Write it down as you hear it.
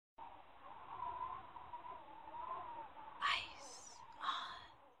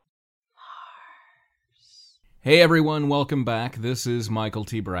Hey everyone, welcome back. This is Michael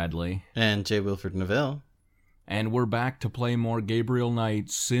T. Bradley. And J. Wilford Neville. And we're back to play more Gabriel Knight,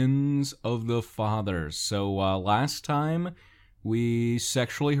 Sins of the Fathers. So last time, we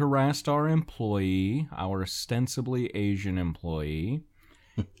sexually harassed our employee, our ostensibly Asian employee,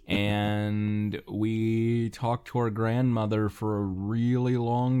 and we talked to our grandmother for a really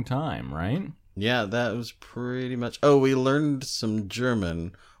long time, right? Yeah, that was pretty much... Oh, we learned some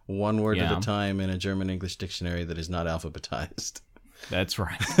German, one word at a time in a German-English dictionary that is not alphabetized. That's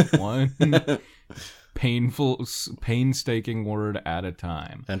right. One painstaking word at a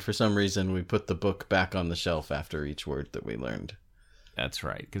time. And for some reason, we put the book back on the shelf after each word that we learned. That's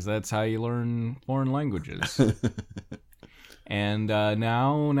right, because that's how you learn foreign languages. And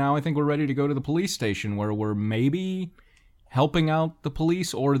now I think we're ready to go to the police station where we're maybe helping out the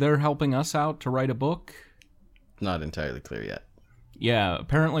police or they're helping us out to write a book. Not entirely clear yet. Yeah,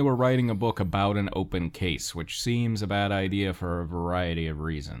 apparently we're writing a book about an open case, which seems a bad idea for a variety of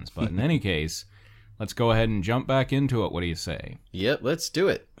reasons. But in any case, let's go ahead and jump back into it. What do you say? Yep, let's do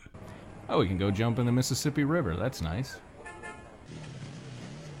it. Oh, we can go jump in the Mississippi River. That's nice.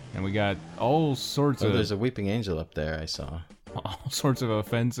 And we got all sorts of... there's a weeping angel up there, I saw. All sorts of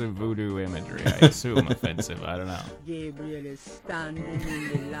offensive voodoo imagery. I assume offensive. I don't know. Gabriel is standing in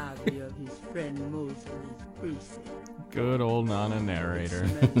the lobby of his friend Mosley's precinct. Good old Nana Narrator.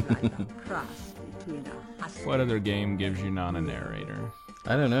 Like a cross between a What other game gives you Nana Narrator?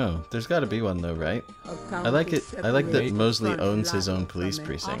 I don't know. There's got to be one, though, right? I like it. I like that Mosley owns his own police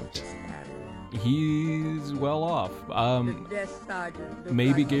precinct. He's well off.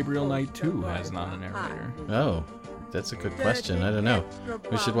 Maybe Gabriel Knight 2 has Nana Narrator. Oh. That's a good question. I don't know.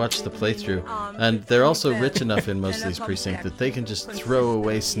 We should watch the playthrough. And they're also rich enough in Mosley's precinct that they can just throw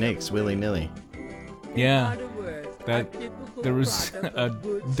away snakes willy-nilly. Yeah. There was a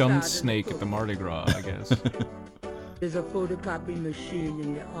dumb snake at the Mardi Gras, I guess. There's a photocopy machine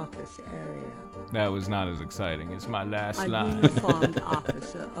in the office area. That was not as exciting as my last line. A uniformed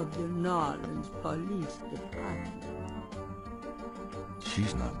officer of the Norlands Police Department.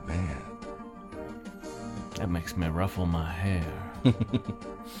 She's not bad. That makes me ruffle my hair.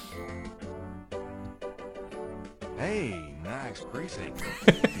 Hey, nice precinct.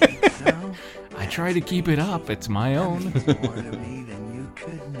 I try to keep it up. It's my own. More to me than you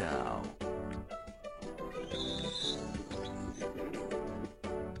could know.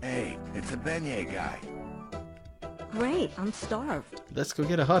 Hey, it's a beignet guy. Great, I'm starved. Let's go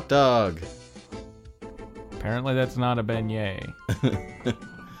get a hot dog. Apparently that's not a beignet.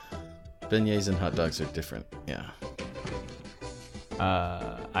 Beignets and hot dogs are different, yeah.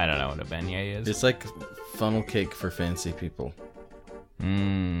 I don't know what a beignet is. It's like funnel cake for fancy people.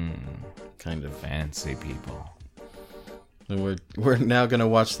 Kind of. Fancy people. And we're now going to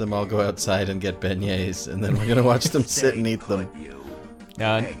watch them all go outside and get beignets, and then we're going to watch them sit and eat them.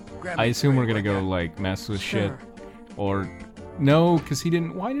 I assume we're going to go, like, mess with shit. Or, no, because he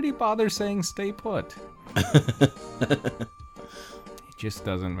didn't... Why did he bother saying stay put? Just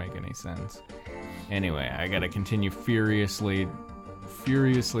doesn't make any sense. Anyway, I gotta continue furiously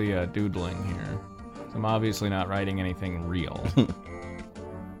doodling here. So I'm obviously not writing anything real.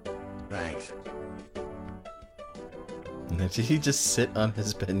 Thanks. Did he just sit on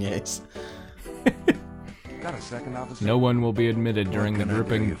his beignets? Got a second, officer? No one will be admitted during the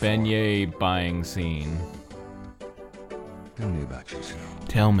dripping beignet buying scene. Tell me about yourself.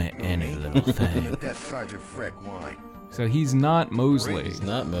 Tell me any little thing. That's Sergeant Freck wine. So he's not Mosley. He's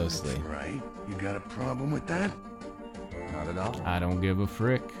not Mosley. Right? You got a problem with that? Not at all. I don't give a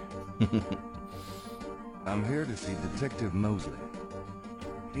frick. I'm here to see Detective Mosley.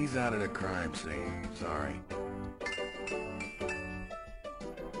 He's out at a crime scene. Sorry.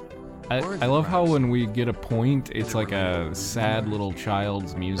 I love how when we get a point, it's like a sad little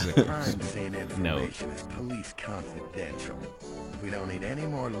child's music Crime scene note. information is police confidential. We don't need any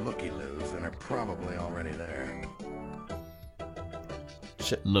more looky-loos and are probably already there.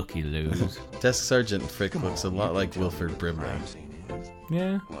 Looky-loos. Desk Sergeant Frick looks a lot like Wilford Brimley. Crime scene is.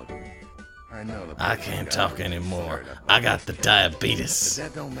 Yeah. Look, I know the I police can't got talk me anymore. started up I on got this the case, diabetes. But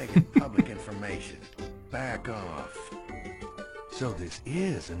that don't make it public information. Back off. So this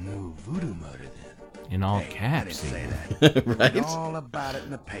is a new voodoo murder then? In all Hey, I caps. didn't say even. that. Right? Read all about it in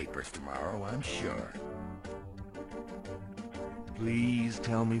the papers tomorrow, I'm sure. Please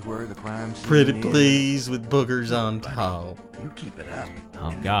tell me where the crime scene Pretty is. please with boogers on top. You keep it up.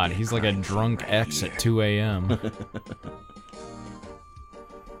 Oh god, he's like a drunk ex at 2 a.m.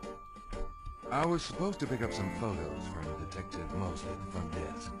 I was supposed to pick up some photos from Detective Mosley at the front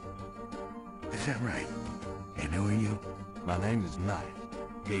desk. Is that right? And who are you? My name is Knight.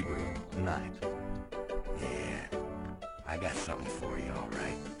 Gabriel Knight. Yeah, I got something for you, all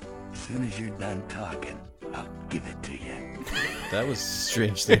right. As soon as you're done talking, I'll give it to you. That was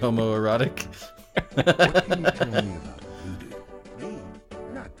strangely homoerotic. What can you tell me about voodoo? Me?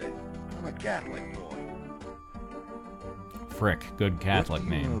 Nothing. I'm a Catholic boy. Frick, good Catholic What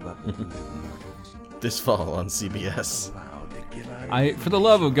do you know name. about the voodoo murders? This fall on CBS. Allowed to give out For the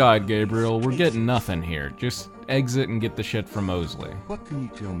love of God, Gabriel, we're getting nothing here. Just exit and get the shit from Mosley. What can you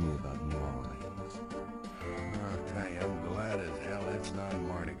tell me about New Orleans? I'll tell you, I'm glad as hell it's not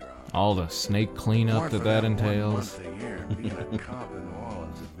Mardi Gras. All the snake cleanup More for that one entails. month a year, being a cop in New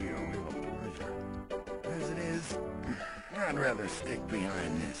Orleans would be a real pleasure. As it is, I'd rather stick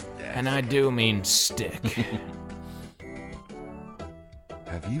behind this desk. And I do mean stick.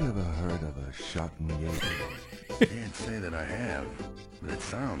 Have you ever heard of a Schottenjäger? Can't say that I have, but it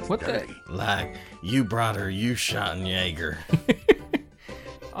sounds What the- dirty. Like, you brought her, you Schottenjäger.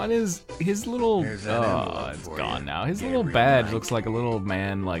 On his little... Here's that Oh, envelope it's for gone you, now. His Gabriel little badge Knight. looks like a little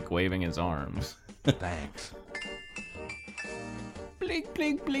man, like, waving his arms. Thanks. Blink,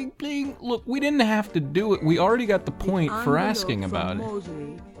 blink, blink, blink. Look, we didn't have to do it. We already got the point for asking about it.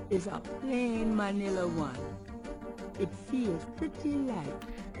 Mosley is a plain manila one. It feels pretty light.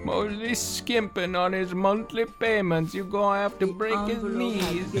 Mosley's skimping on his monthly payments. You're gonna have to break his envelope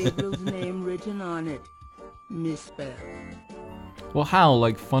has knees. Gabriel's name written on it. Misspelled. Well, how?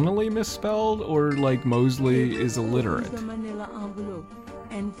 Like, funnily misspelled? Or, like, Mosley is illiterate? Opens the manila envelope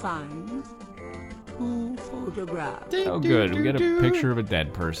and finds 2 photographs. Oh, good. We got a picture of a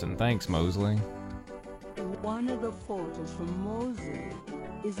dead person. Thanks, Mosley. One of the photos from Mosley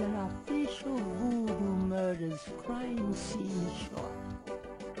is an official voodoo murders crime scene shot.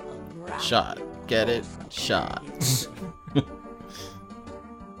 A graphic Shot. Get it? close-up Shot. of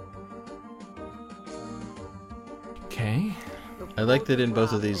Okay. I like that in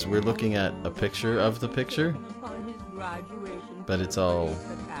both of these we're looking at a picture of the picture, upon his graduation but it's all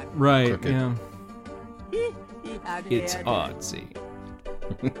Right, Crooked. yeah. He had It's hair artsy.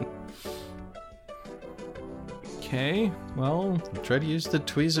 Okay, well, try to use the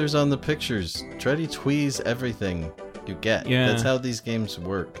tweezers on the pictures. Try to tweeze everything you get. Yeah. That's how these games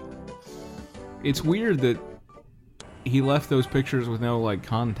work. it's weird that he left those pictures with no, like,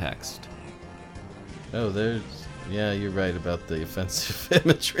 context. Oh, there's... Yeah, you're right about the offensive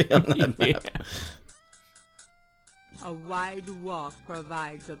imagery on that Yeah. map. A wide walk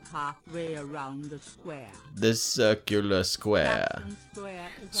provides a pathway around the square. This circular square. Jackson Square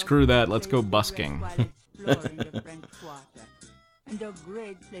is a Screw that, good let's go place to busking. rest while exploring the French Quarter, and a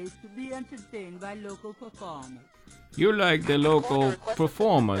great place to be entertained by local performers. You like the local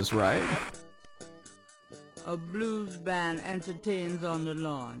performers, right? A blues band entertains on the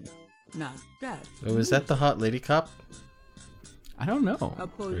lawn. Now that's Oh, is that the hot lady cop? I don't know. a is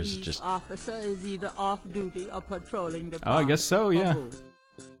it police just- officer is either off duty or patrolling the Oh, I park, guess so, or yeah. both.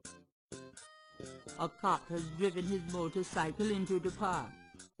 A cop has driven his motorcycle into the park.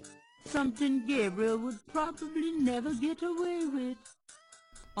 Something Gabriel would probably never get away with.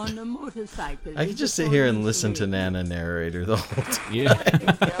 On the motorcycle. I could is just a sit here and police listen to radio. Nana Narrator the whole time.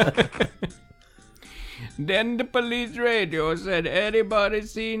 Yeah. Then the police radio said, anybody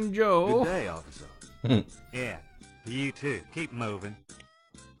seen Good Joe? day, officer. Yeah, you too. Keep moving.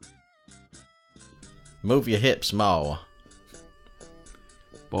 Move your hips, Ma.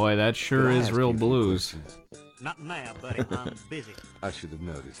 Boy, that sure Could I is ask real you a few blues. questions? Not now, buddy. I'm busy. I should have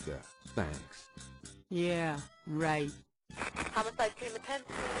noticed that. Thanks. Yeah, right.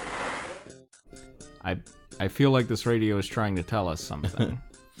 I feel like this radio is trying to tell us something.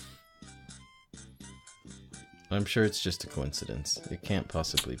 I'm sure it's just a coincidence. It can't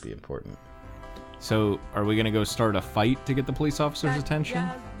possibly be important. So, are we gonna go start a fight to get the police officer's That attention?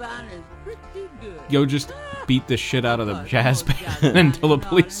 jazz band is pretty good. Go just beat the shit out of the jazz band until the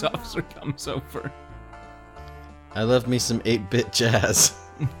police officer comes over. I love me some 8-bit jazz.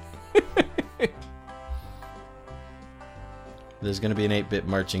 There's gonna be an 8-bit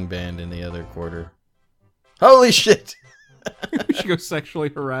marching band in the other quarter. Holy shit! We should go sexually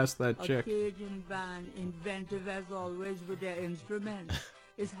harass that A chick. Cajun band, inventive as always with their instruments,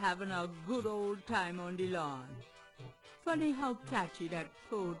 is having a good old time on the lawn. Funny how catchy that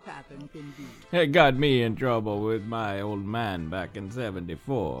toe tapping can be. It got me in trouble with my old man back in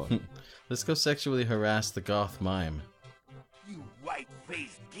 '74. Let's go sexually harass the goth mime. You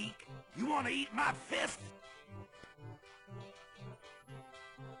white-faced geek! You want to eat my fist?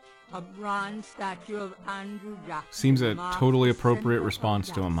 A bronze statue of Andrew Jackson. Seems a marks totally the appropriate center of response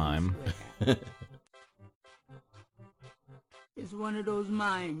to a Jackson mime. Square. It's one of those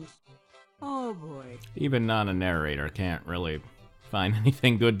mimes. Oh boy. Even Nana Narrator can't really find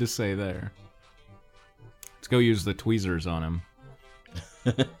anything good to say there. go use the tweezers on him.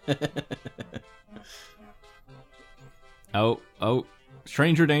 Oh,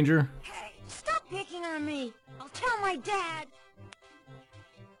 stranger danger. Hey, stop picking on me. I'll tell my dad.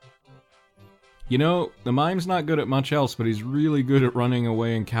 You know, the mime's not good at much else, but he's really good at running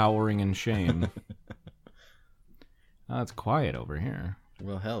away and cowering in shame. Oh, it's quiet over here.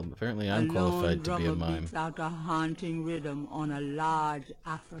 Well, hell, apparently I'm qualified to be a mime. Beats out a haunting rhythm on a large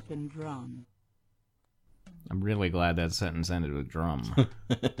African drum. I'm really glad that sentence ended with drum.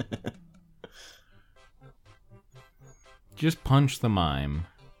 Just punch the mime.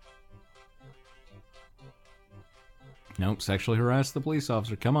 Nope, sexually harass the police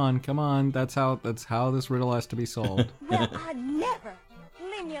officer. Come on. That's how this riddle has to be solved. Well, I'd never.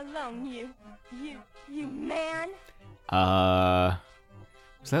 Leave me alone, you man.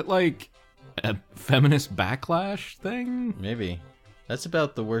 Is that like a feminist backlash thing? Maybe. That's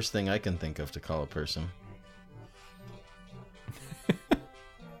about the worst thing I can think of to call a person.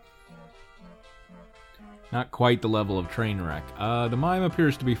 Not quite the level of train wreck. The mime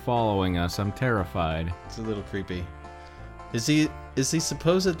appears to be following us. I'm terrified. It's a little creepy. Is he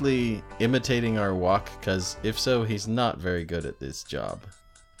supposedly imitating our walk? Because if so, he's not very good at this job.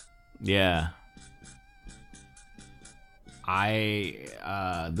 Yeah.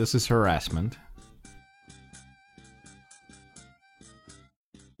 This is harassment.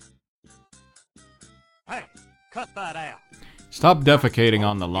 Hey, cut that out. Stop defecating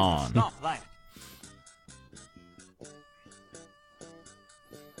on the lawn. Stop that.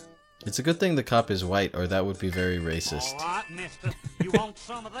 It's a good thing the cop is white, or that would be very racist. All right, mister. You want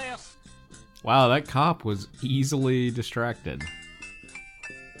some of this? Wow, that cop was easily distracted.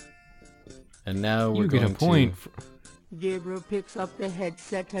 And now we're You get a going point. to... Gabriel picks up the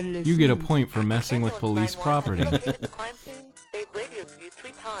headset and listens. You get a point for messing with police property. They've radioed for you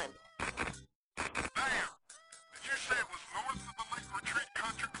 3 times. Damn! Did you say it was north of the Lake Retreat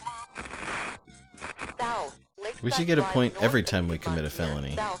Country Club? South. We should get a point every time we commit a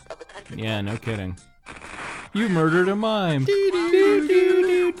felony. South of the country Yeah, club. no kidding. You murdered a mime. Good thing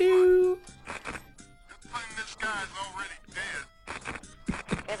this guy's already dead.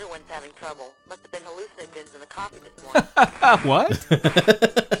 Everyone's having trouble. Must have been hallucinogens in the coffee this morning. What?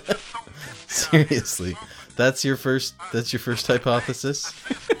 Seriously, that's your first hypothesis?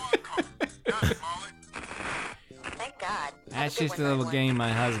 Thank God. That's just a little game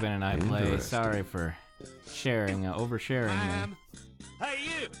my husband and I play. Sorry for oversharing me. Hey,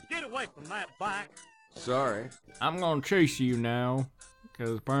 you! Get away from that bike. Sorry. I'm gonna chase you now,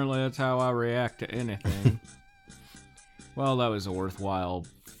 because apparently that's how I react to anything. Well, that was a worthwhile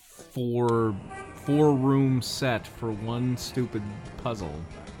four-room set for one stupid puzzle.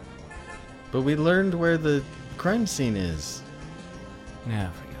 But we learned where the crime scene is. Yeah,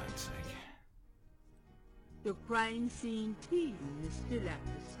 for God's sake. The crime scene team is still at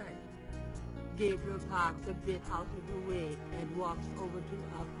the site. Gabriel parks a bit out of the way and walks over to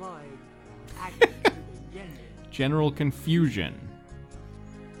avoid access to the gender. General confusion.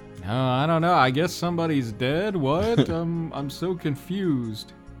 I don't know. I guess somebody's dead. What? I'm so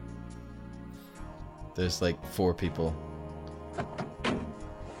confused. There's like 4 people.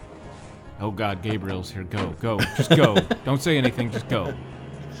 Oh God, Gabriel's here. Go. Just go. Don't say anything. Just go.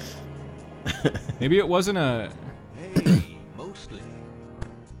 Maybe it wasn't a... Hey, mostly.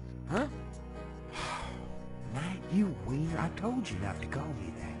 Huh? Man, you weird. I told you not to call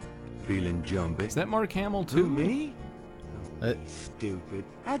me that. Feeling jumpy? Is that Mark Hamill Who, too? me? Uh, Stupid.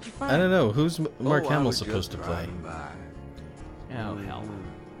 How'd you find I don't know. Who's Mark I Hamill was supposed to just play? driving by. Oh, hell.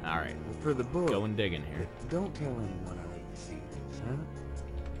 Alright, For the book. going digging here. Don't tell anyone I let you see this, huh?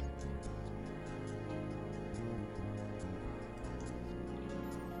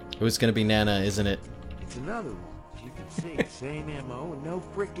 Oh, it's gonna be Nana, isn't it? It's another one. You can see, same MO and no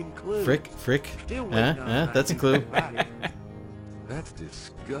freaking clue. Frick? Still waiting on That's a clue. body. That's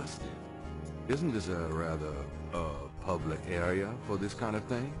disgusting. Isn't this a rather, public area for this kind of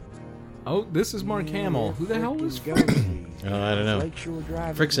thing? Oh, this is Mark Hamill. Who the hell was Freaking Frick? ghosties. Oh, I don't know. Lakeshore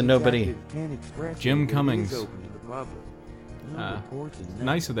Drive Frick's a is nobody. active 10 Express Jim and it is Cummings. open to the public. No reports of nothing.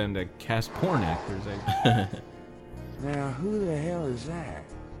 Nice of them to cast porn actors. Eh? Now, who the hell is that?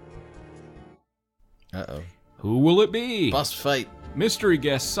 Uh-oh. Who will it be? Boss fight. Mystery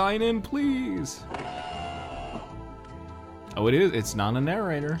guest, sign in, please. Oh, it is. It's Nana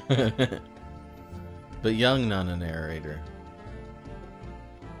Narrator. But young Nana Narrator.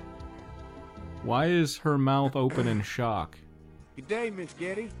 Why is her mouth open in shock? Good day, Miss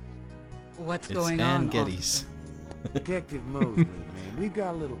Getty. What's It's going Ann on, Geddes. Detective Mosley, man. We've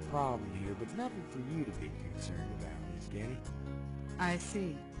got a little problem here, but nothing for you to be concerned about, Miss Getty. I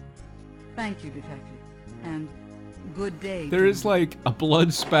see. Thank you, Detective. and good day. There is like a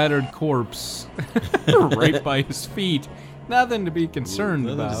blood-spattered corpse right by his feet. Nothing to be concerned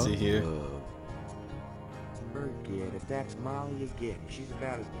Nothing about. to see here. Forget it. That's Molly again. She's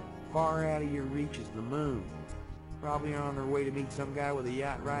about as far out of your reach as the moon. Probably on her way to meet some guy with a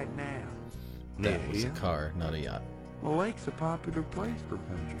yacht right now. That was a car, not a yacht. Well, lake's a popular place for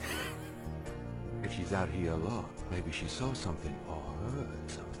country. If she's out here a lot, maybe she saw something or heard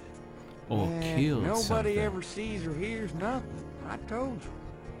something. Or killed Nobody something. ever sees or hears nothing. I told you.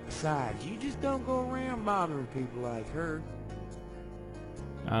 Besides, you just don't go around bothering people like her.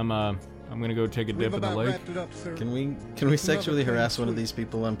 I'm gonna go take a dip in the lake. Wrapped it up, sir. Can we sexually harass one of these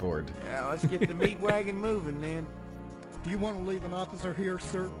people on board? Yeah, let's get the meat wagon moving then. Do you want to leave an officer here,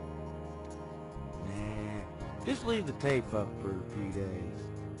 sir? Nah, just leave the tape up for a few days.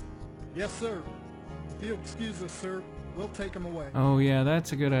 Yes, sir. If you'll excuse us, sir, we'll take him away. Oh yeah,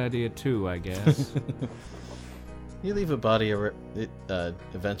 that's a good idea too, I guess. You leave a body, it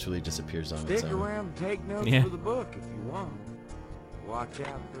eventually disappears on its Stick own. around and take notes Yeah. for the book if you want. Watch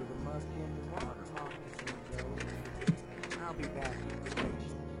out for the muck in the water. I'll be back at the station.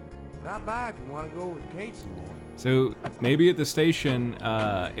 Stop by if you want to go with Kate some more. So maybe at the station,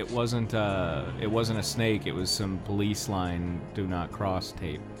 it wasn't a snake. It was some police line "Do not cross"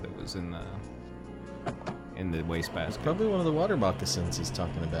 tape that was in the wastebasket. Probably one of the water moccasins he's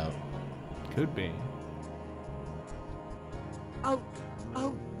talking about. Could be. Out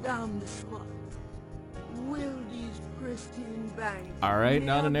down the spot. Will these pristine banks... All right,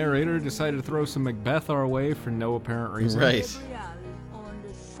 Nana Narrator decided to throw some Macbeth our way for no apparent reason. Right. Gabriel on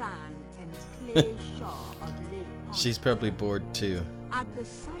the sand and clay shore of Lake She's probably bored too. At the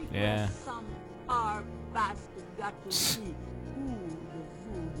site Yeah. where some poor bastard got to see who the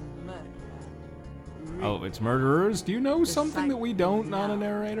voodoo murderer. Oh, it's murderers. Do you know something that we don't, Nana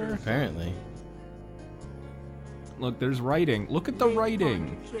Narrator? Apparently. Look, there's writing. Look at the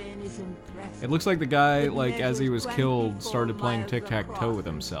writing. It looks like the guy, like, as he was killed, started playing tic-tac-toe with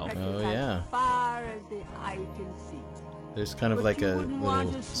himself. Oh yeah. Far as the eye can see. There's kind of like a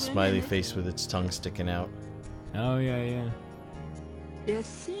little smiley face with its tongue sticking out. Oh, yeah, yeah. There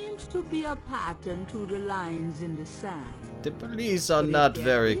seems to be a pattern to the lines in the sand. The police are not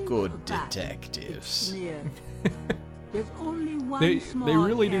very good detectives. There's only one They small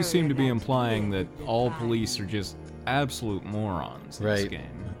really do seem to be area that's implying clear that with all the police are just absolute morons in this Right.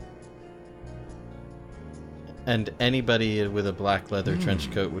 game. And anybody with a black leather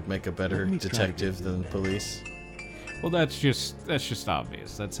trench coat would make a better detective than police. Well, that's just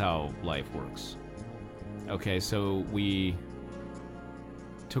obvious. That's how life works. Okay, so we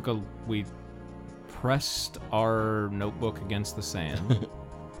pressed our notebook against the sand.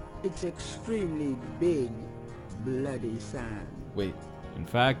 It's extremely big, bloody sand. Wait. In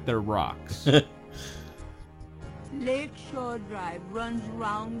fact, they're rocks. Lakeshore Drive runs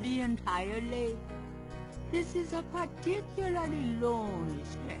round the entire lake. This is a particularly lonely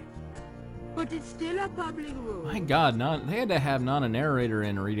stretch, but it's still a public road. My God, they had to have Nana Narrator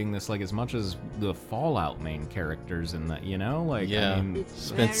in reading this like as much as the Fallout main characters in that, you know? Like, Yeah. I mean, It's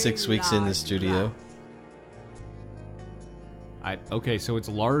Spent 6 weeks in the large studio. grass. okay, so it's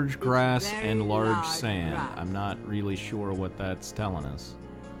large grass very and large large sand. grass. I'm not really sure what that's telling us.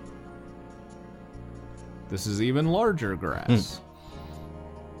 This is even larger grass.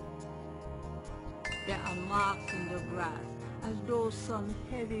 There are marks in the grass, as though some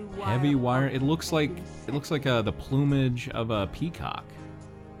heavy wire. Heavy wire. It looks like the plumage of a peacock.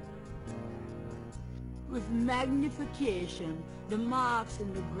 With magnification, the marks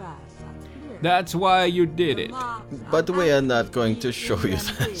in the grass are clear. That's why you did The it. marks But are we are not actually going to show you that.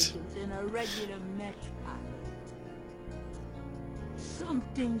 indentations in a regular mesh pattern.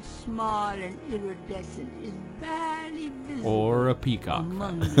 Something small and iridescent is barely visible Or a peacock.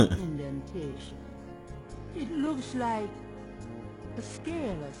 among the indentation. It looks like a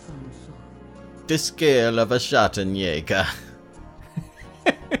scale of some sort. The scale of a Schattenjäger.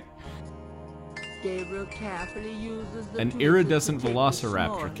 Gabriel carefully uses the An tool iridescent to take the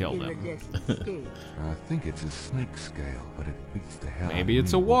velociraptor small killed him. iridescent scale. I think it's a snake scale, but it beats the hell out of Maybe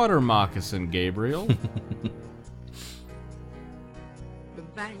it's a me. water moccasin, Gabriel. The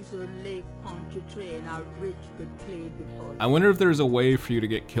banks of Lake Pontchartrain are rich with clay deposits. I wonder if there's a way for you to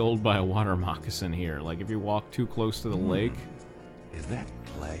get killed by a water moccasin here. Like if you walk too close to the lake. Is that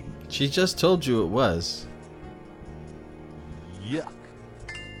clay? She just told you it was. Yuck.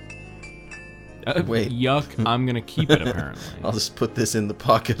 Wait. Yuck, I'm gonna keep it apparently. I'll just put this in the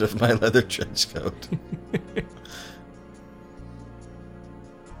pocket of my leather trench coat.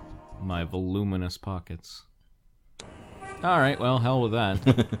 My voluminous pockets. Alright, well, hell with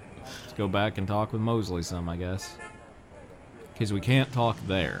that. Let's go back and talk with Mosley some, I guess. Because we can't talk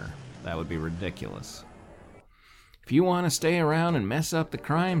there. That would be ridiculous. If you want to stay around and mess up the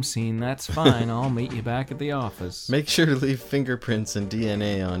crime scene, that's fine. I'll meet you back at the office. Make sure to leave fingerprints and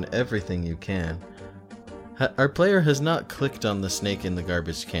DNA on everything you can. Our player has not clicked on the snake in the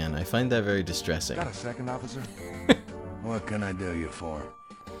garbage can. I find that very distressing. Got a second, officer? What can I do you for?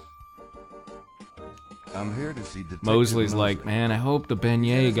 I'm here to see Detective Mosley's Mosley. like, man, I hope the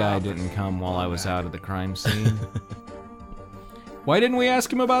beignet guy didn't come while I was out of the crime scene. Why didn't we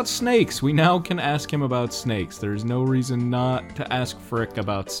ask him about snakes? We now can ask him about snakes. There's no reason not to ask Frick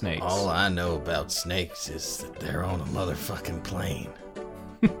about snakes. All I know about snakes is that they're on a motherfucking plane.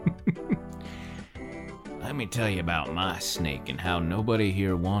 Let me tell you about my snake and how nobody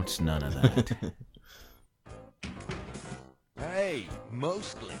here wants none of that. Hey,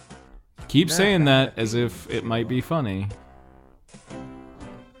 mostly. Keep saying that as if it might be funny.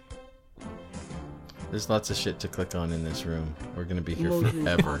 There's lots of shit to click on in this room. We're gonna be here Mosley's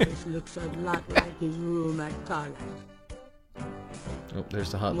forever. office looks a lot like his room at college. Oh,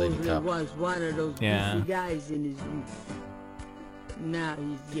 there's the hot lady Mosley cop. was one of those Yeah. goofy guys in his youth. Now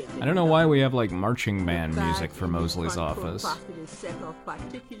he's getting I don't know why we have like marching band music for Mosley's office.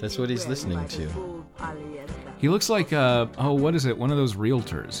 That's what he's listening to. He looks like oh, what is it? One of those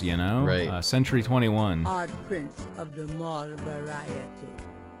realtors, you know? Right. Century 21. Art prints of the mall variety.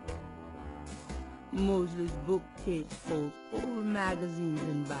 Mosley's bookcase holds old magazines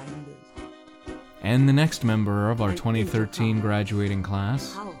and binders. And the next member of our 2013 graduating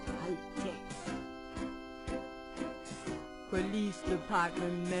class. How high-tech. Police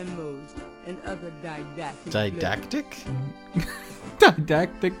department memos and other didactic Didactic?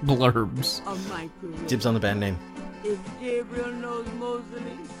 Didactic blurbs. of my career. Dibs on the band name. If Gabriel knows Mosley,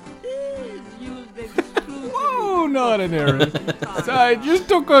 is used exclusively. Whoa, not an error. I just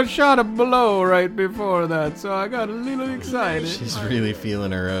took a shot of blow right before that, so I got a little excited. She's really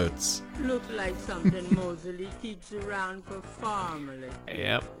feeling her oats. Look like something Mosley keeps around for formally.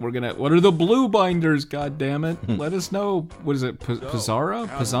 Yep, we're gonna. What are the blue binders? God damn it! Let us know. What is it? Pizzara?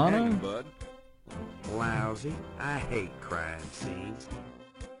 How's it hanging, Pizzana? bud? Lousy. I hate crime scenes.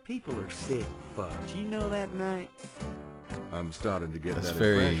 People are sick fucks. You know that, Knight? I'm starting to get That's that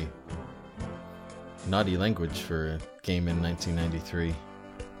very impression. naughty language for a game in 1993.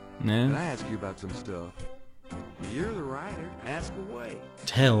 Can Nah. I ask you about some stuff? You're the writer. Ask away.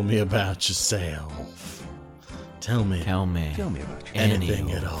 Tell me about yourself. Tell me Tell me. Tell me about you. anything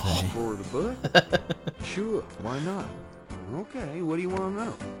Any at old all. thing. For the book? Sure, why not? Okay, what do you want to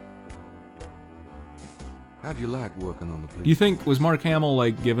know? How'd you like working on the police? Do you think was Mark Hamill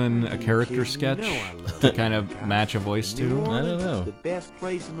like given a character You sketch know I love to it. kind of match a voice New to? Orleans I don't know. is the best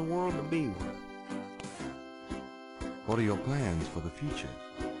place in the world to be one. What are your plans for the future?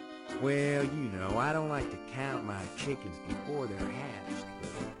 Well, you know, I don't like to count my chickens before they're hatched.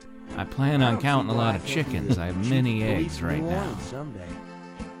 but I plan I on don't counting a see why lot I of can't be chickens. the I have chief many of police eggs in right New now. Orleans someday.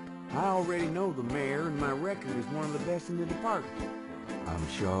 I already know the mayor, and my record is one of the best in the department. I'm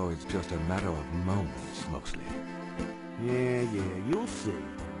sure it's just a matter of moments, mostly. Yeah, you'll see.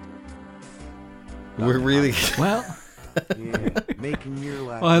 We're really. Well, Yeah, making your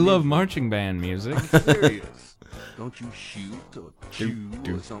life. well, I love miserable. marching band music. Serious? Don't you shoot or chew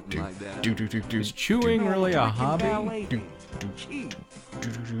or something like that? Is chewing really a hobby?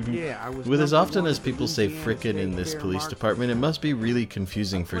 Yeah, I was With as number often one as at people the say Louisiana frickin' in State this Fair police marksman. department, it must be really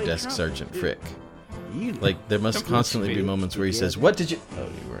confusing for Desk Sergeant Frick. You know. Like, there must Don't constantly be speak moments where he says, together. "What did you..." Oh,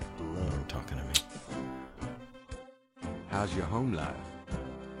 you were alone talking to me. How's your home life?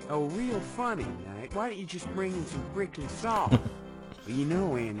 Oh, real funny, Knight. Why don't you just bring in some frickin' salt? Well, you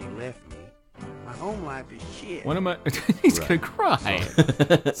know Andy left me. My home life is shit. What am I? He's gonna cry.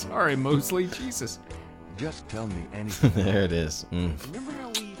 Sorry, Mosley. Jesus. Just tell me anything. There it is. Remember how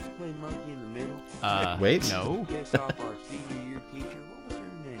we used to play monkey in the middle? Wait. No. Guess off our senior year teacher. What was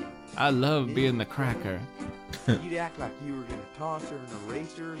her name? I love being the cracker. You'd act like you were gonna toss her an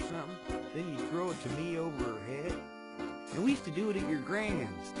eraser or something. Then you'd throw it to me over her head. And we used to do it at your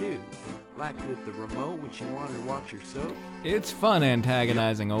grand's too. Like with the remote when she wanted to watch her soap. It's fun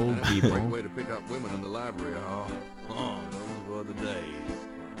antagonizing old Great people. way to pick up women in the library. Oh, those were the days.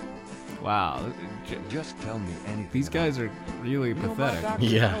 Wow. Just tell me anything. These guys are really You know, my pathetic. doctor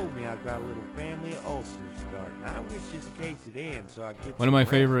Yeah. told me I've got a little family of ulcers starting. I wish this case would end so I could get One of my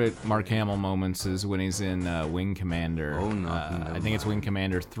some rest. favorite Mark Hamill moments is when he's in Wing Commander. Oh, nothing, I think it's Wing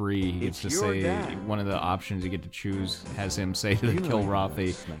Commander 3. He gets to It's your say guy. one of the options you get to choose has him say to the You know Kilrathi,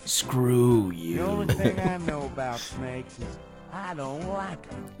 you snake. "Screw The you." only thing I know about snakes is I don't like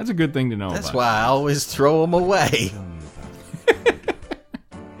them. That's a good thing to know That's about. why I always throw them away. Tell me about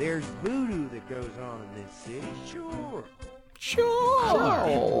There's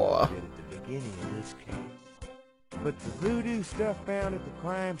Sure. At the beginning of this case. But the voodoo stuff found at the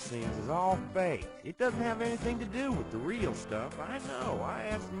crime scenes is all fake. It doesn't have anything to do with the real stuff. I know. I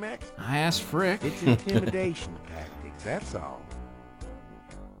asked Mex. I asked Frick. It's intimidation tactics, that's all.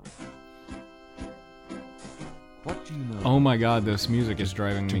 What do you know? Oh my god, this music is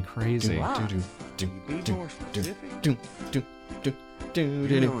driving me crazy. Be more specific. Do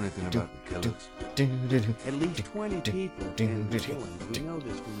you know anything about the killers? At least 20 people attend the killings. We know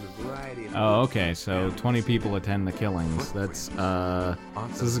this from the variety of... Oh, okay, so 20 people attend the killings. That's, so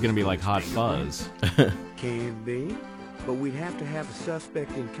this is gonna be like Hot Fuzz. Can be, but we'd have to have a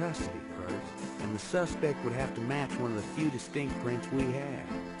suspect in custody first, and the suspect would have to match one of the few distinct prints we have.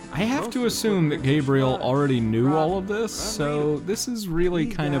 I have to assume that Gabriel already knew all of this, so this is really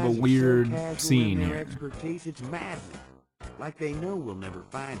kind of a weird scene here. Expertise, it's madness. Like they know we'll never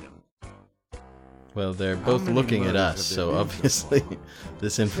find them. Well, they're both looking at us, so obviously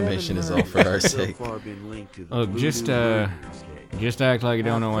this information is all for our sake. Look, just act like you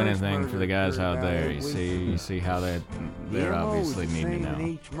don't know anything for the guys out there. You see how they're obviously needing to know.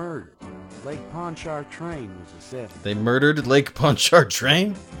 Each murder. Lake Pontchartrain was the seventh. They murdered Lake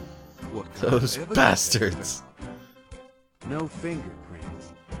Pontchartrain? What Those bastards. No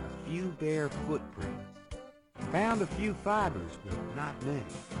fingerprints. A few bare footprints. Found a few fibers, but not many.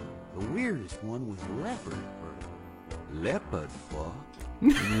 The weirdest one was leopard fur. Leopard fur?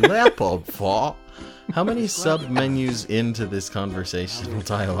 Leopard fur? How many sub-menus into this conversational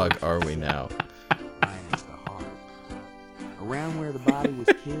dialogue are we now? Minus the heart. Around where the body was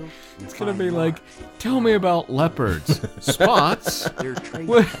killed, It's gonna be like, tell me about leopards. Spots?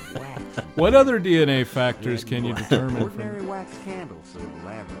 What other DNA factors can you determine ordinary from... wax candles in the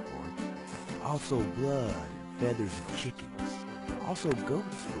laboratory. Also blood and feathers of chickens. Also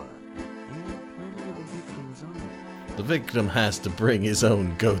goat's blood. And plenty of the victim's own. The victim has to bring his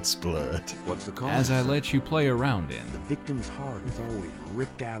own goat's blood. What's the cause? As I let you play around in. The victim's heart is always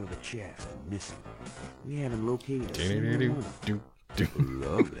ripped out of the chest and missing. We haven't located a single one.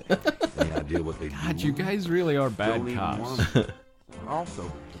 Lovely. Any idea what they do? God, you guys really are bad Don't even cops. want it.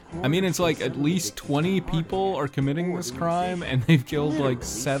 Also, I mean, it's like at least 20 people are committing this crime, and they've killed like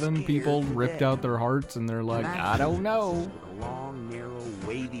 7 people, ripped out their hearts, and they're like, I don't know. a long, narrow,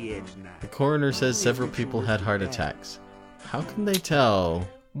 wavy edge knife. The coroner says several people had heart attacks. How can they tell?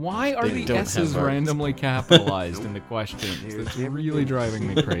 Why are They the don't have S's hearts. randomly capitalized in the questions? That's really driving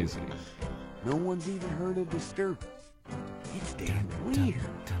me crazy. No one's even heard of disturbance. It's damn weird.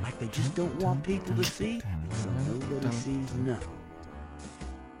 Like they just don't want people to see, so nobody sees nothing.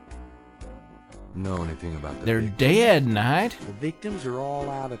 Know anything about the They're victim? dead, Knight. The victims are all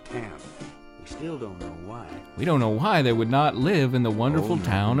out of town. We still don't know why. We don't know why they would not live in the wonderful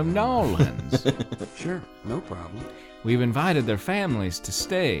town of Nolans. Sure, no problem. We've invited their families to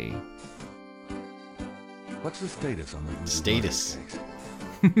stay. What's the status on the voodoo Status. murder case?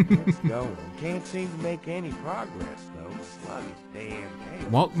 Let's go. We can't seem to make any progress, though. Sluggish damn case.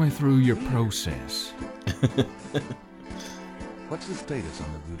 Walk me through your process. What's the status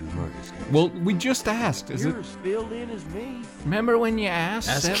on the voodoo murders case? Well, we just asked. Is it? You're as filled in as me. Remember when you asked?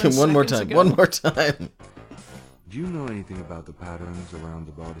 Ask 7 him one more seconds time. ago? One more time. Do you know anything about the patterns around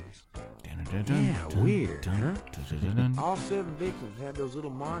the bodies? Yeah, weird, huh? All 7 victims had those little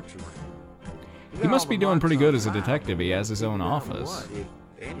marks around. He must be doing pretty good as a detective. He has his own office. What, if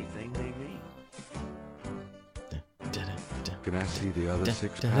anything, they mean? Can I see the other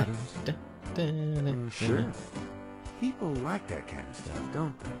 6 patterns? Sure. People like that kind of stuff,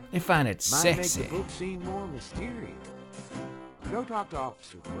 don't they? They find it Might make sexy. the book seem more mysterious. Go talk to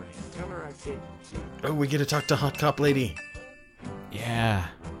Officer Frank. Tell her I said you'd see her. Oh, we get to talk to Hot Cop Lady. Yeah.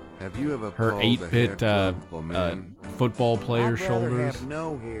 Have you ever Her called the hair 8-bit club for men? football player I'd rather shoulders. have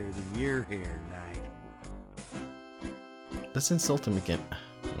no hair than your hair, Knight. Let's insult him again.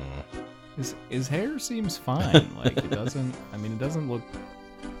 His hair seems fine. Like it doesn't. I mean, it doesn't look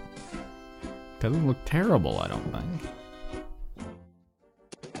terrible. I don't think.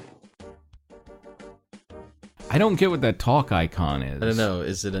 I don't get what that talk icon is. I don't know.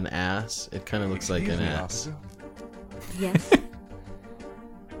 Is it an ass? It kind of looks like Excuse an me, ass. officer. Yes?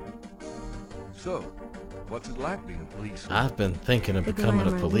 So, what's it like being a policeman? I've been thinking of The becoming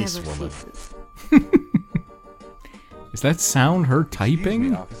a glamour policewoman. never ceases. Is that sound her Excuse me,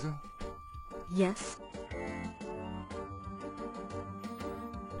 typing? officer. Yes?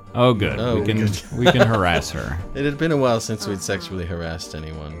 Oh, good. Oh, we can good. we can harass her. It had been a while since we'd sexually harassed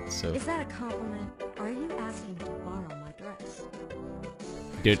anyone, so... Is that a compliment? Are you asking to borrow my dress?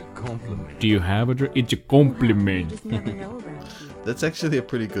 Do you have a dress? It's a You compliment. just never know around here. That's actually a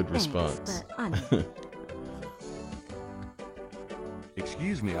pretty good Thanks, response. but I'm...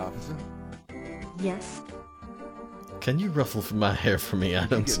 Excuse me, officer. Yes? Can you ruffle my hair for me? I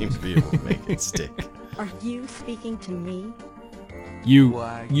don't seem to be able to make it stick. Are you speaking to me?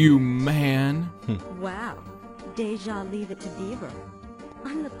 You man. Wow. Deja leave it to Beaver.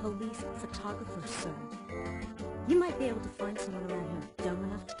 I'm the police photographer, sir. You might be able to find someone around here dumb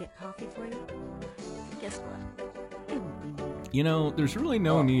enough to get coffee for you. Guess what? It won't be me. You know, there's really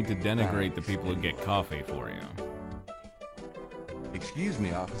no need to denigrate the people who get coffee for you. Excuse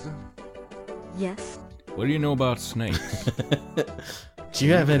me, officer. Yes? What do you know about snakes? Do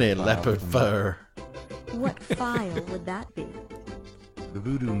you have any leopard fur? What file would that be? The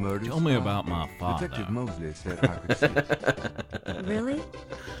voodoo murders. Tell me about my Detective father. Mosley said I could see it. Really?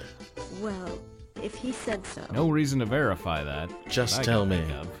 Well, if he said so. No reason to verify that. Just I tell can me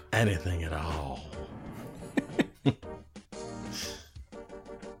think of. anything at all.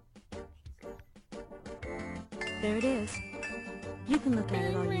 There it is. You can look at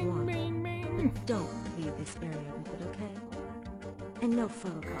it all you want. But don't leave this area with it, okay? And no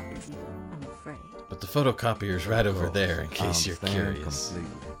photocopies either, I'm afraid. But the photocopier's right over there in case you're Understand curious.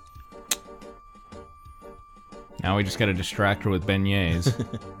 completely. Now we just gotta distract her with beignets.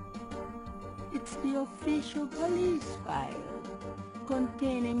 It's the official police file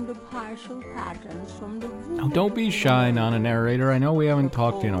containing the partial patterns from the Oh, don't be shy, Nana Narrator. I know we haven't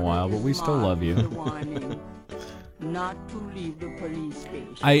talked in a while, but we still love you. Not to leave the police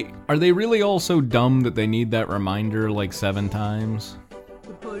station. Are they really all so dumb that they need that reminder like 7 times?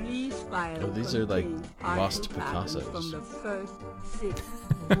 The police file Oh, these are like contains lost partial patterns Picassos. from the first 6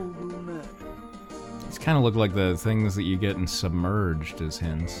 voodoo murders. These kind of look like the things that you get in Submerged as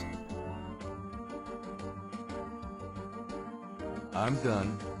hints. I'm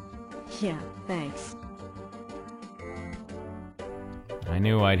done. Yeah, thanks. I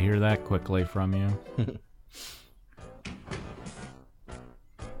knew I'd hear that quickly from you.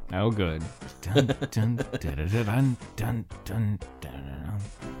 Oh, good. Dun, dun, dun, dun, dun, dun, dun.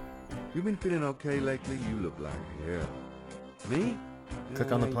 You've been feeling okay lately? You look like hell. Me?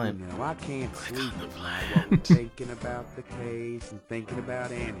 Click on the Hey, plan. you know, I can't sleep. on the I'm thinking about the case and thinking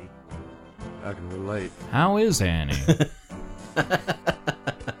about Annie. I can relate. How is Annie?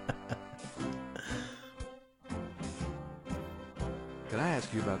 Can I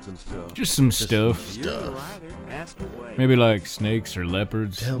ask you about some stuff? Just some stuff. You're the writer. Ask away. Maybe like snakes or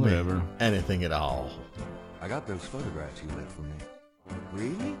leopards, Tell whatever. me anything at all. I got those photographs you left for me.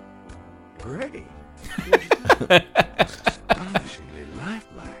 Really? Great. Astonishingly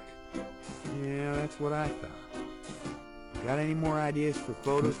lifelike. Yeah, that's what I thought. Got any more ideas for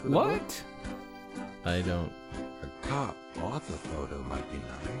photos for the book? What? I don't. A cop author photo might be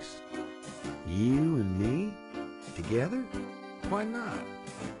nice. You and me? Together? Why not?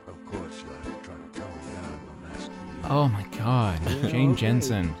 Of course, you'll have to try to tone down the masculine. Oh my god. Yeah, Jane okay.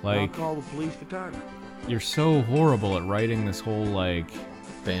 Jensen. Like, I'll call the police photographer. you're so horrible at writing this whole, like,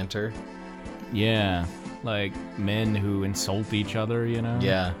 Banter? yeah, like men who insult each other, you know?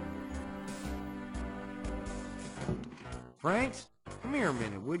 Yeah. Franks, come here a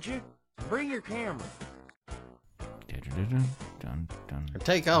minute, would you? Bring your camera. Dun, dun. Or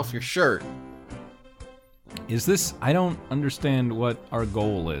take off your shirt. Is this... I don't understand what our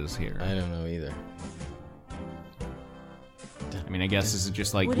goal is here. I don't know either. I mean, I guess this is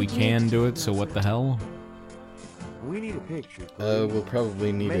just like, What we did you can have to do do it, so about what the hell? We need a picture. We'll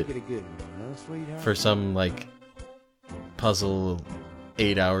probably need Make it it a good one, huh, sweetheart? for some, like, puzzle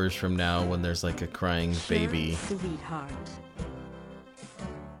 8 hours from now when there's, like, a crying baby. Sure, sweetheart.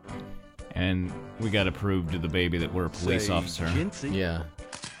 And we gotta prove to the baby that we're a police Say, officer. Jincy? Yeah.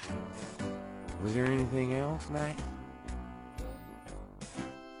 Was there anything else, Knight?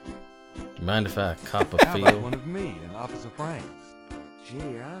 Mind if I cop a How about one feel? of me and Officer Franks? Gee,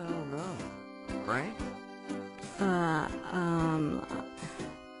 I don't know. Frank?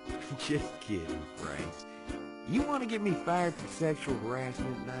 Just kidding, Franks. You want to get me fired for sexual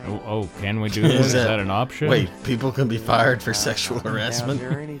harassment, Knight? Oh, can we do this? Is that an option? Wait, people can be fired for Now, sexual Now, harassment? is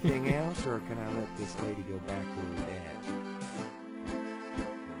there anything else, or can I let this lady go back with her dad?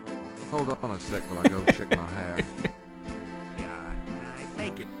 Hold on a sec while I go check my hair. God, Knight,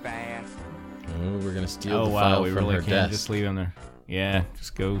 make it fast. Oh, we're gonna steal Oh the wow, file we from really her can't desk. just leave him there. Yeah,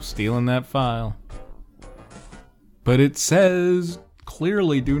 just go stealing that file. But it says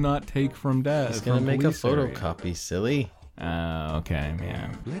clearly do not take from desk. He's gonna make a photocopy, silly. Okay,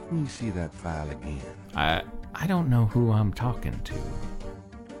 yeah. Let me see that file again. I don't know who I'm talking to.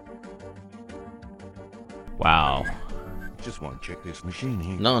 Wow. Just want to check this machine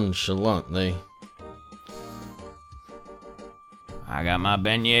here. Nonchalantly. I got my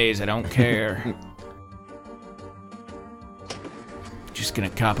beignets, I don't care. Just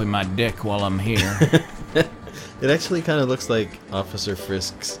gonna copy my dick while I'm here. It actually kind of looks like Officer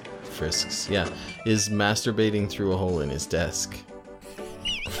Frisks, yeah, is masturbating through a hole in his desk.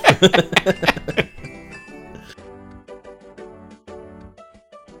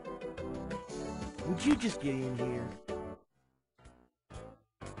 Would you just get in here?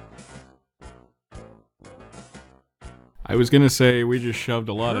 I was gonna say we just shoved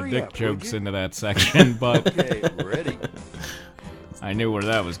a lot of Hurry dick up, would jokes you? into that section, but Okay, ready. I knew where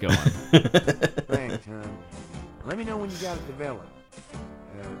that was going. Thanks, hon. Let me know when you got it developed.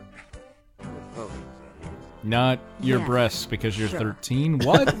 The photos, that is. Not your Yeah, breasts because you're sure. 13.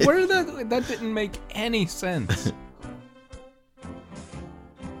 What? Where that didn't make any sense.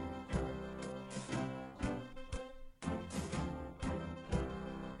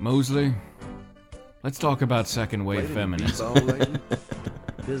 Mosley, let's talk about second wave feminism.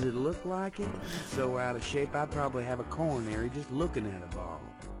 Does it look like it? So out of shape, I'd probably have a coronary just looking at a ball.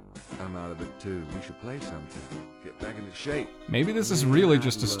 I'm out of it too. We should play something. Get back into shape. Maybe this is really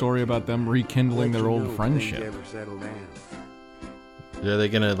just a story about them rekindling their old friendship. Ever settle down. Are they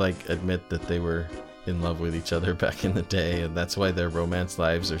gonna, like, admit that they were in love with each other back in the day, and that's why their romance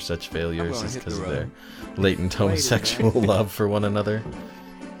lives are such failures, gonna is hit because the of their road. latent homosexual love for one another?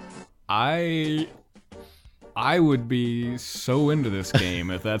 I would be so into this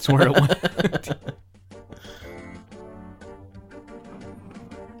game if that's where it went.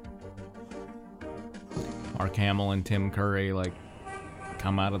 Mark Hamill and Tim Curry, like,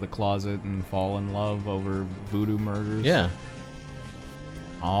 come out of the closet and fall in love over voodoo murders. Yeah.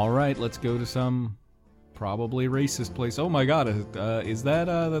 All right, let's go to some probably racist place. Oh my God, is that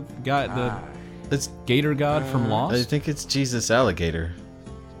the guy, the It's, Gator God from Lost? I think it's Jesus Alligator.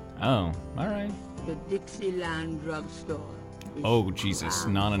 Oh, all right. The Dixieland drugstore. is Oh Jesus,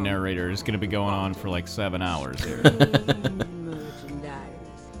 crammed Nana full Narrator is gonna be going on for like 7 hours here. of merchandise,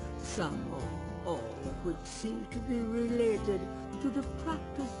 some or all of which seem to be related to the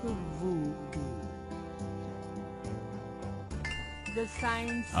practice of voodoo. The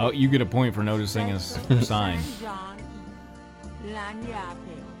sign Oh, you get a point for noticing a sign. St. John,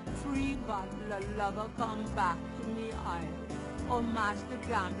 Lanyapin, free bottle of lover come back to me aisle, or master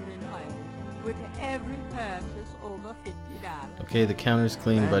gambling oil, with every purchase over $50. Okay, the counter's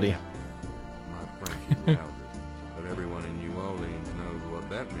clean, buddy. My Frankie Wilder. But everyone in New Orleans knows what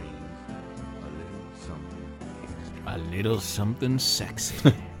that means. A little something. A little something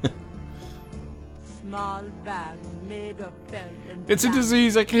sexy. Small bag made of felt and It's a plastic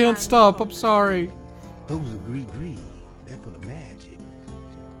disease, I can't stop, I'm sorry. Those are gree. They're for the magic.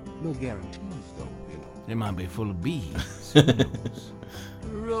 No guarantees, though, you know. They might be full of bees. Who knows?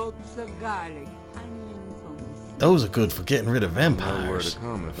 ropes of garlic hanging from the ceiling. Those are good for getting rid of Know where vampires. to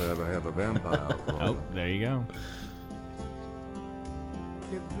come if I ever have a vampire. Oh, there you go.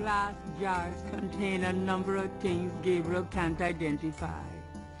 The glass jars contain a number of things Gabriel can't identify.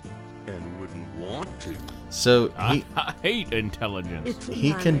 And wouldn't want to. So I hate intelligence. It's a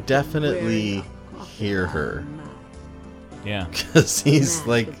he can mannequin definitely wearing a hear her. crocodile mask. Yeah. because he's Mask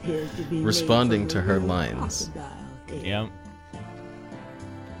like appears to be made responding from to the her real lines. crocodile egg. Yep.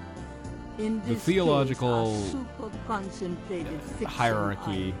 In The this theological case, a super concentrated fixing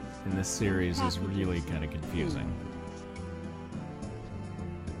hierarchy iron in this series is really kind of confusing.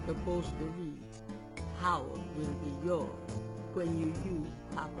 supposed to read, power will be yours when you use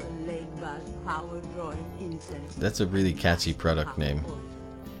Papa Legba's power drawing incense. That's a really catchy product name.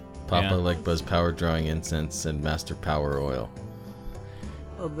 Papa Yeah. Legba's Power Drawing Incense and Master Power Oil.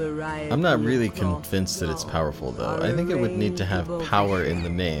 A variety I'm not of really cloth convinced that it's drawers powerful though. are I think it would need to have arranged power in the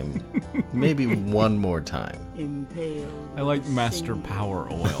name. Maybe one more time. impaled I like with Master single Power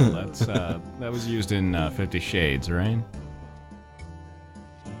Oil. That's that was used in 50 Shades, right?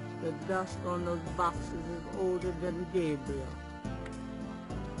 The dust on those boxes is older than Gabriel.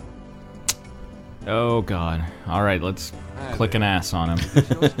 Oh God! All right, let's Hi click an there. ass on him.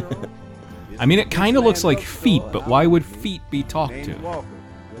 No straw? I mean, it kind of looks like feet, but why would feet be talked to? Name's Walker.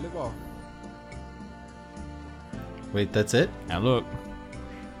 Willie Walker. Wait, that's it? Now look.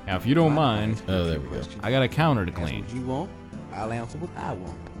 Now, if you don't mind, Oh, there we go. I got a counter to Ask clean. what you want. I'll answer what I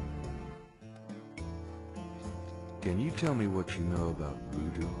want. Can you tell me what you know about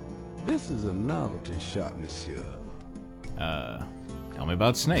voodoo? This is a novelty shot, monsieur. Tell me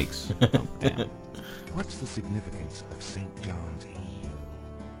about snakes. Oh, damn. What's the significance of St. John's Eve?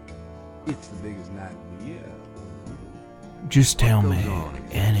 It's the biggest night of the year. Just tell goes me on?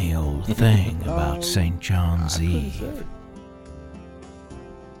 any old thing about St. I John's couldn't Eve. say.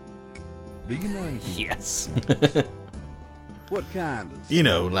 Do you know anything? Yes. What kind of... You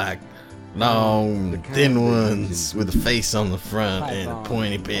know, like Long, thin ones with a face on the front and a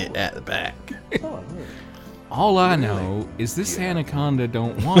pointy bit at the back. All I know is this anaconda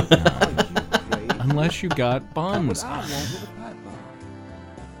don't want none. Unless you got buns.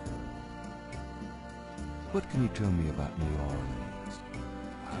 What can you tell me about New Orleans?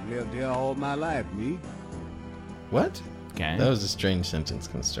 I've lived here all my life, me. What? Okay. That was a strange sentence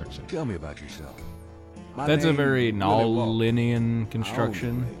construction. Tell me about yourself. That's a very Nolinian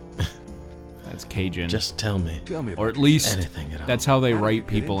construction. That's Cajun. Just tell me. Or at least anything at all. that's how they write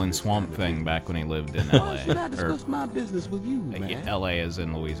people in Swamp Thing back when he lived in L.A. Should I discuss my business with you, man? L.A. is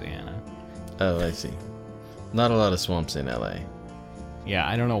in Louisiana. Oh, I see. Not a lot of swamps in LA. Yeah,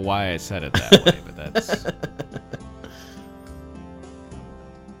 I don't know why I said it that way, but that's...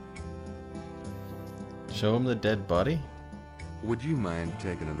 Show him the dead body? Would you mind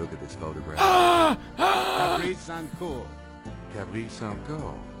taking a look at this photograph? Capri Sancour. Capri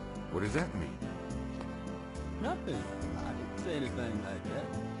Sancour. What does that mean? Nothing. I didn't say anything like that.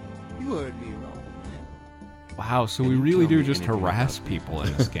 You heard me wrong, man. Wow, so we Can you really tell do me just anything harass about people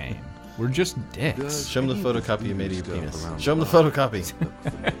in this game. We're just dicks. Show him the photocopy you made of your penis. Show him the photocopy.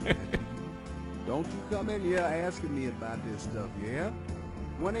 Don't you come in here asking me about this stuff, yeah?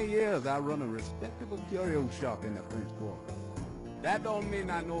 20 years I run a respectable curio shop in the French Quarter. That don't mean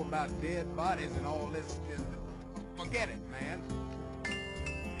I know about dead bodies and all this. Forget it, man.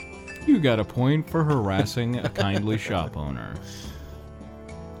 You got a point for harassing a kindly shop owner.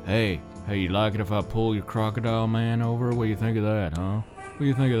 Hey, you like it if I pull your crocodile man over? What do you think of that, huh? What do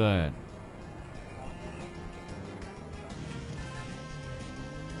you think of that?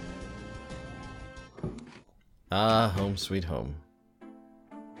 Ah, home sweet home.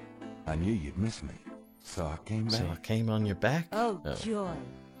 I knew you'd miss me, so I came back. So I came on your back? Oh, joy.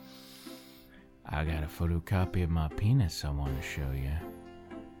 I got a photocopy of my penis I want to show you.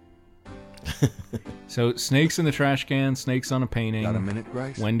 So, snakes in the trash can, snakes on a painting. Got a minute,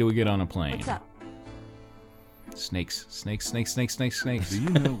 Grace? When do we get on a plane? What's up? Snakes. Do you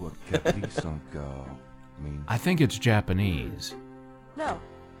know what Capri Sancour means? I think it's Japanese. No.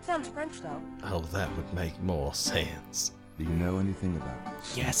 Sounds French, though. Oh, that would make more sense. Do you know anything about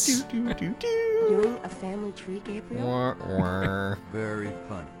it? Yes. Doing a family tree, Gabriel? Wah, wah. Very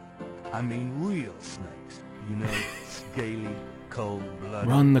funny. I mean real snakes. You know, scaly, cold-blooded.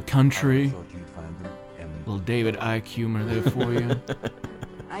 Run the country. I thought you'd find them Little David Icke humor there for you.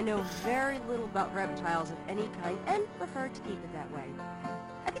 I know very little about reptiles of any kind and prefer to keep it that way.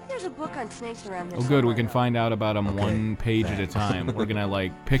 I think there's a book on snakes around here. Oh, good. We somewhere, can though. find out about them one page at a time. We're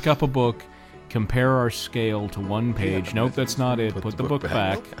gonna pick up a book, compare our scale to one page. Nope, that's not it. Put the book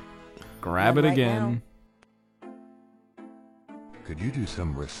back. Grab it Right again. Could you do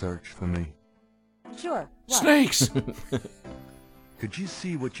some research for me? Sure. What? Snakes. Could you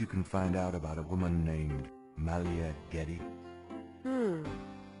see what you can find out about a woman named Malia Getty?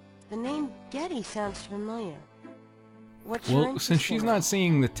 The name Getty sounds familiar. What's your Well, interest since she's in not it?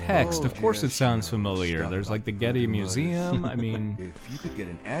 seeing the text, of course it yes, sounds you know, familiar. stuff There's like the like Getty murders. Museum. I mean, If you could get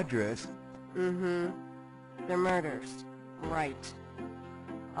an address, The murders. Right.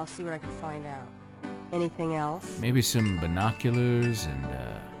 I'll see what I can find out. Anything else? maybe some binoculars and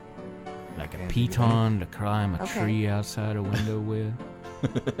like a piton to climb a Okay. tree outside a window with.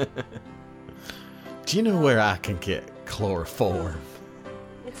 Do you know where I can get chloroform?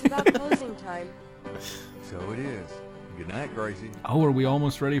 It's about closing time. so it is. Good night, Gracie. Oh, are we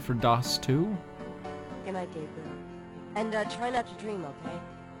almost ready for DOS 2? Good night, Gabriel. And try not to dream, okay?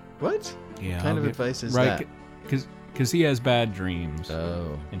 What? Yeah. What kind of I'll advice is right, that? Because he has bad dreams.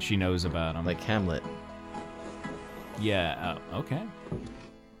 Oh, And she knows about them. like Hamlet. Yeah, okay.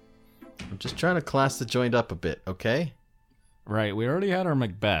 I'm just trying to class the joint up a bit, okay? Right, we already had our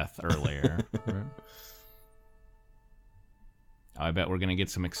Macbeth earlier. Right. I bet we're going to get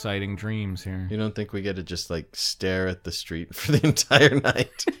some exciting dreams here. You don't think we get to just like stare at the street for the entire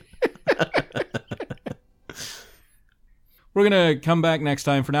night? We're going to come back next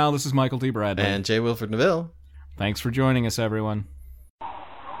time. For now, this is Michael T. Bradley. And J. Wilford Neville. Thanks for joining us, everyone.